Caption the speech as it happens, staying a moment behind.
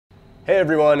Hey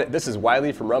everyone, this is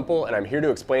Wylie from Rumpl, and I'm here to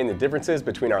explain the differences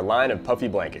between our line of puffy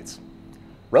blankets.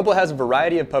 Rumpl has a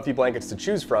variety of puffy blankets to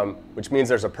choose from, which means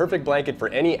there's a perfect blanket for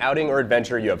any outing or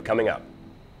adventure you have coming up.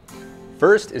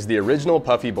 First is the original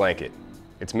puffy blanket.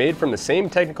 It's made from the same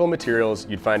technical materials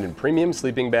you'd find in premium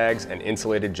sleeping bags and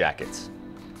insulated jackets.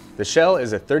 The shell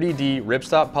is a 30D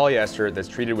ripstop polyester that's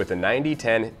treated with a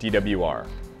 90-10 DWR.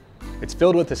 It's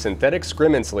filled with a synthetic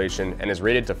scrim insulation and is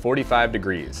rated to 45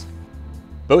 degrees.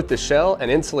 Both the shell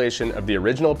and insulation of the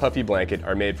original puffy blanket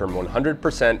are made from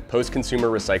 100% post-consumer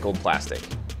recycled plastic.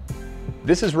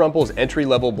 This is Rumpl's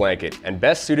entry-level blanket and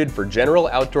best suited for general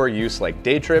outdoor use like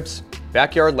day trips,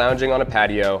 backyard lounging on a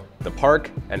patio, the park,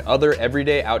 and other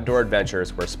everyday outdoor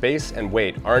adventures where space and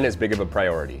weight aren't as big of a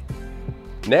priority.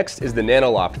 Next is the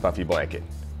NanoLoft Puffy Blanket,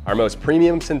 our most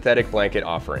premium synthetic blanket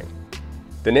offering.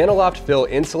 The NanoLoft fill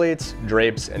insulates,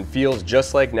 drapes, and feels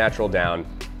just like natural down,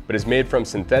 but is made from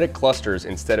synthetic clusters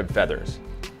instead of feathers.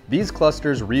 These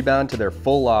clusters rebound to their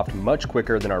full loft much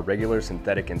quicker than our regular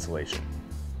synthetic insulation.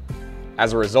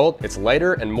 As a result, it's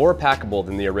lighter and more packable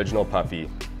than the original Puffy,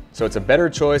 so it's a better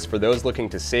choice for those looking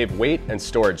to save weight and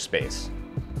storage space.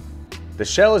 The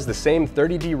shell is the same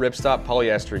 30D ripstop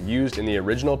polyester used in the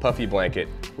original Puffy blanket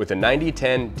with a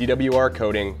 90-10 DWR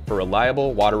coating for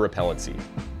reliable water repellency.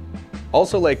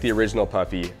 Also like the original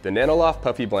Puffy, the NanoLoft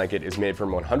Puffy Blanket is made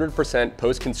from 100%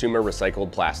 post-consumer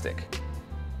recycled plastic.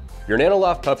 Your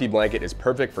NanoLoft Puffy Blanket is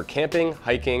perfect for camping,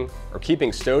 hiking, or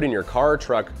keeping stowed in your car or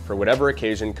truck for whatever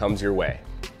occasion comes your way.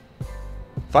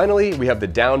 Finally, we have the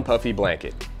Down Puffy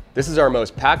Blanket. This is our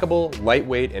most packable,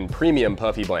 lightweight, and premium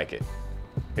puffy blanket.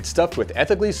 It's stuffed with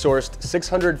ethically sourced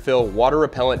 600 fill water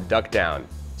repellent duck down,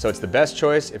 so it's the best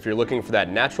choice if you're looking for that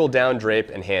natural down drape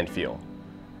and hand feel.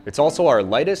 It's also our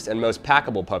lightest and most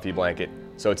packable puffy blanket,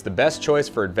 so it's the best choice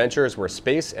for adventures where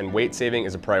space and weight saving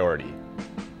is a priority.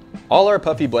 All our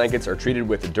puffy blankets are treated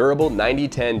with a durable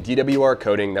 90-10 DWR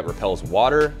coating that repels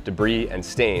water, debris, and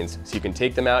stains so you can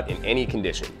take them out in any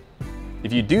condition.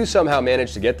 If you do somehow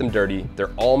manage to get them dirty, they're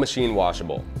all machine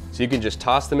washable, so you can just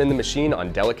toss them in the machine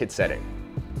on delicate setting.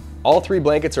 All three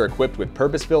blankets are equipped with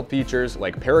purpose-built features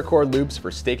like paracord loops for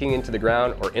staking into the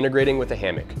ground or integrating with a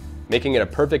hammock, making it a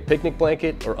perfect picnic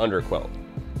blanket or underquilt.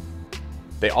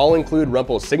 They all include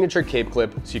Rumpl's signature cape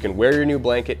clip so you can wear your new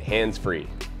blanket hands-free.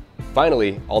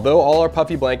 Finally, although all our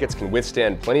puffy blankets can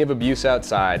withstand plenty of abuse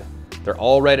outside, they're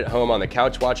all right at home on the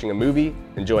couch watching a movie,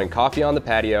 enjoying coffee on the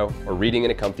patio, or reading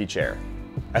in a comfy chair.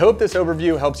 I hope this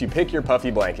overview helps you pick your puffy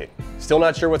blanket. Still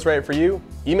not sure what's right for you?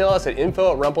 Email us at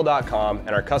info@rumpl.com and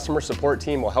our customer support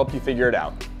team will help you figure it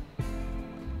out.